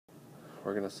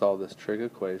we're going to solve this trig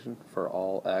equation for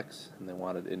all x, and they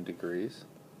want it in degrees.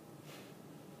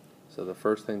 So the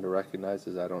first thing to recognize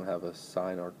is I don't have a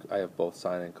sine, or I have both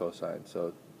sine and cosine.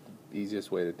 So the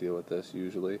easiest way to deal with this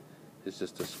usually is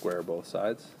just to square both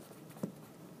sides.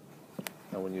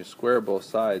 Now when you square both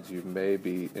sides, you may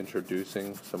be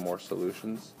introducing some more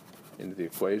solutions into the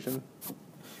equation.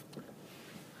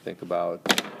 Think about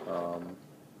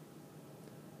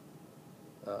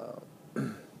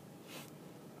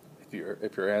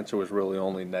if your answer was really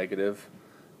only negative,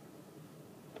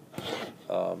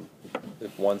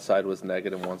 if one side was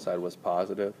negative and one side was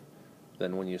positive,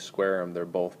 then when you square them, they're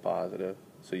both positive.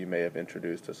 So you may have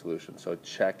introduced a solution. So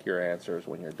check your answers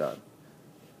when you're done.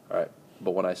 All right.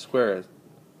 But when I square it,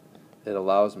 it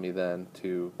allows me then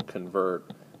to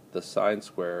convert the sine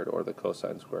squared or the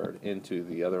cosine squared into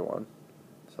the other one.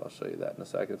 So I'll show you that in a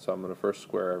second. So I'm going to first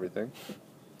square everything.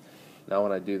 Now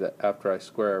when I do that, after I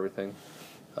square everything,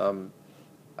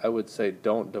 I would say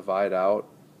don't divide out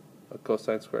a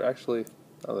cosine squared. Actually,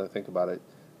 now that I think about it,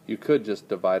 you could just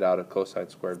divide out a cosine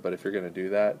squared, but if you're going to do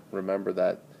that, remember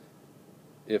that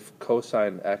if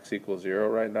cosine x equals 0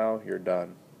 right now, you're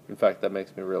done. In fact, that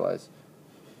makes me realize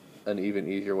an even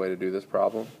easier way to do this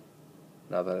problem,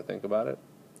 now that I think about it.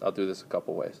 I'll do this a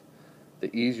couple ways.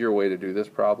 The easier way to do this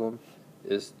problem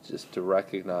is just to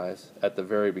recognize at the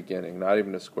very beginning, not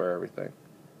even to square everything,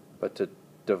 but to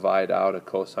divide out a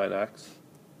cosine x.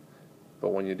 But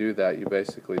when you do that, you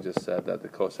basically just said that the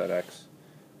cosine x,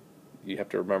 you have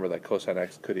to remember that cosine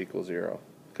x could equal 0.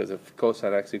 Because if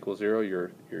cosine x equals 0,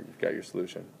 you've got your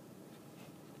solution.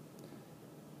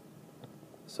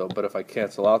 So, but if I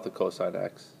cancel out the cosine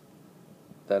x,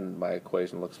 then my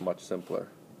equation looks much simpler.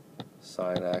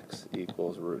 Sine x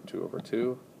equals root 2 over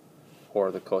 2,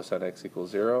 or the cosine x equals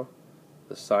 0.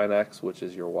 The sine x, which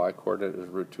is your y-coordinate, is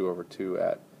root 2 over 2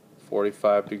 at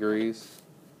 45 degrees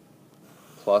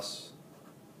plus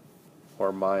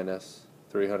or minus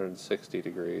 360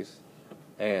 degrees,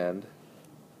 and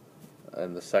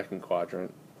in the second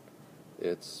quadrant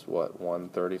it's what,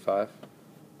 135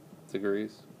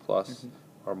 degrees plus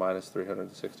or minus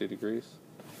 360 degrees.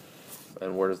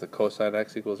 And where does the cosine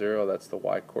x equal 0? That's the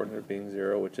y-coordinate being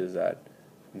 0, which is at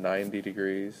 90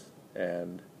 degrees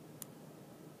and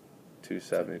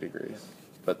 270 degrees.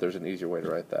 But there's an easier way to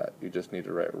write that. You just need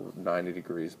to write 90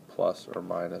 degrees plus or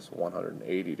minus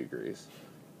 180 degrees.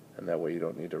 And that way you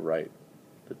don't need to write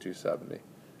the 270.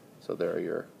 So there are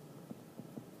your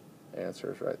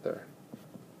answers right there.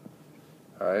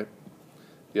 Alright?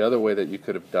 The other way that you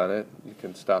could have done it, you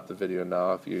can stop the video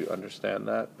now if you understand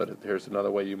that, but here's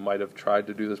another way you might have tried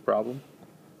to do this problem,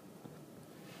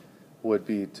 would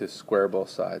be to square both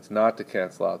sides, not to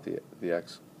cancel out the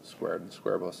x squared and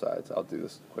square both sides. I'll do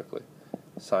this quickly.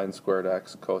 Sine squared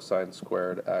x cosine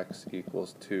squared x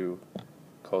equals 2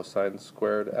 cosine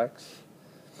squared x.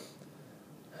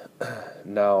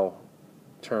 Now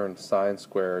turn sine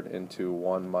squared into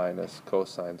 1 minus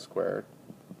cosine squared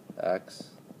x.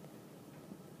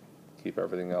 Keep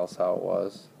everything else how it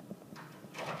was.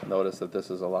 Notice that this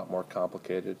is a lot more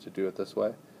complicated to do it this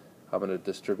way. I'm going to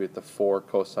distribute the 4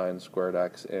 cosine squared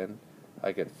x in.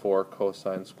 I get 4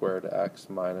 cosine squared x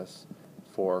minus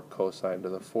 4 cosine to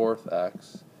the 4th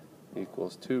x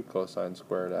equals 2 cosine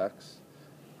squared x.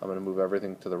 I'm going to move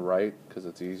everything to the right because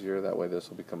it's easier. That way this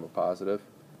will become a positive.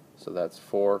 So that's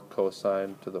 4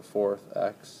 cosine to the 4th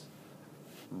x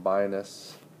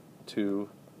minus 2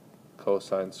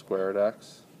 cosine squared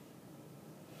x,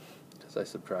 because I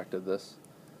subtracted this,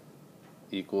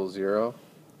 equals 0.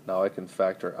 Now I can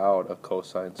factor out a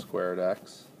cosine squared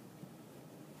x.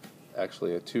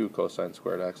 Actually, a 2 cosine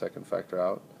squared x I can factor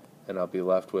out, and I'll be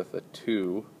left with a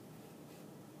 2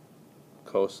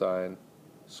 cosine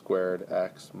squared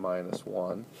x minus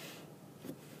 1.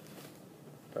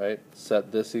 Right?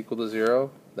 Set this equal to 0.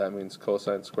 That means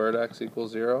cosine squared x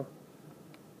equals 0,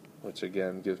 which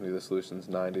again gives me the solutions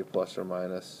 90 plus or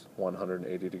minus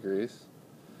 180 degrees.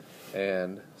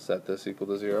 And set this equal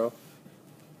to 0,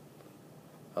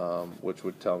 which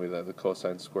would tell me that the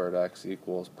cosine squared x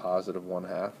equals positive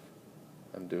 1/2.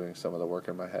 I'm doing some of the work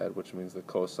in my head, which means the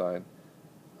cosine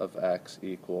of x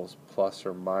equals plus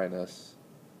or minus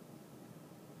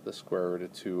the square root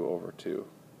of 2 over 2.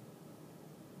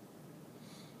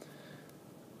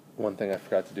 One thing I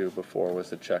forgot to do before was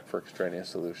to check for extraneous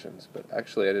solutions, but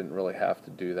actually I didn't really have to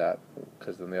do that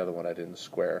because in the other one I didn't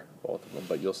square both of them.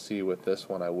 But you'll see with this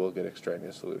one I will get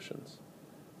extraneous solutions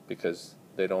because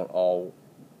they don't all,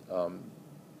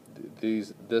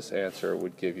 this answer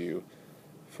would give you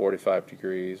 45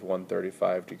 degrees,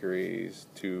 135 degrees,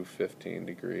 215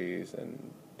 degrees,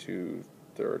 and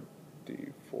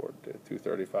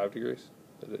 235 degrees.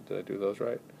 Did I do those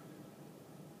right?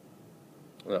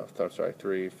 no, I'm sorry,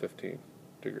 315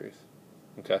 degrees.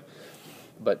 Okay,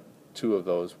 but two of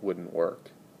those wouldn't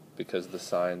work because the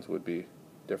signs would be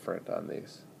different on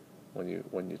these when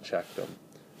you checked them.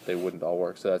 They wouldn't all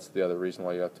work. So that's the other reason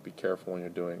why you have to be careful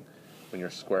when you're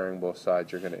squaring both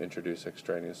sides. You're going to introduce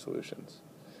extraneous solutions.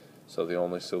 So the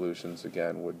only solutions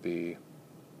again would be,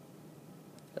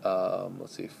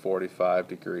 let's see, 45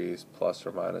 degrees plus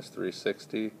or minus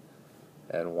 360,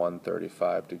 and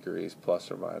 135 degrees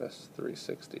plus or minus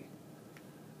 360.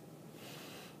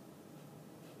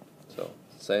 So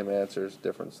same answers,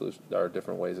 different solutions, or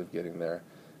different ways of getting there.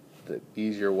 The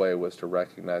easier way was to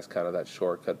recognize kind of that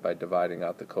shortcut by dividing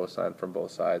out the cosine from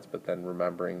both sides, but then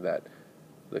remembering that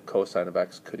the cosine of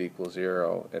x could equal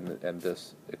 0, and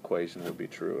this equation would be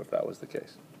true if that was the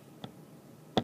case.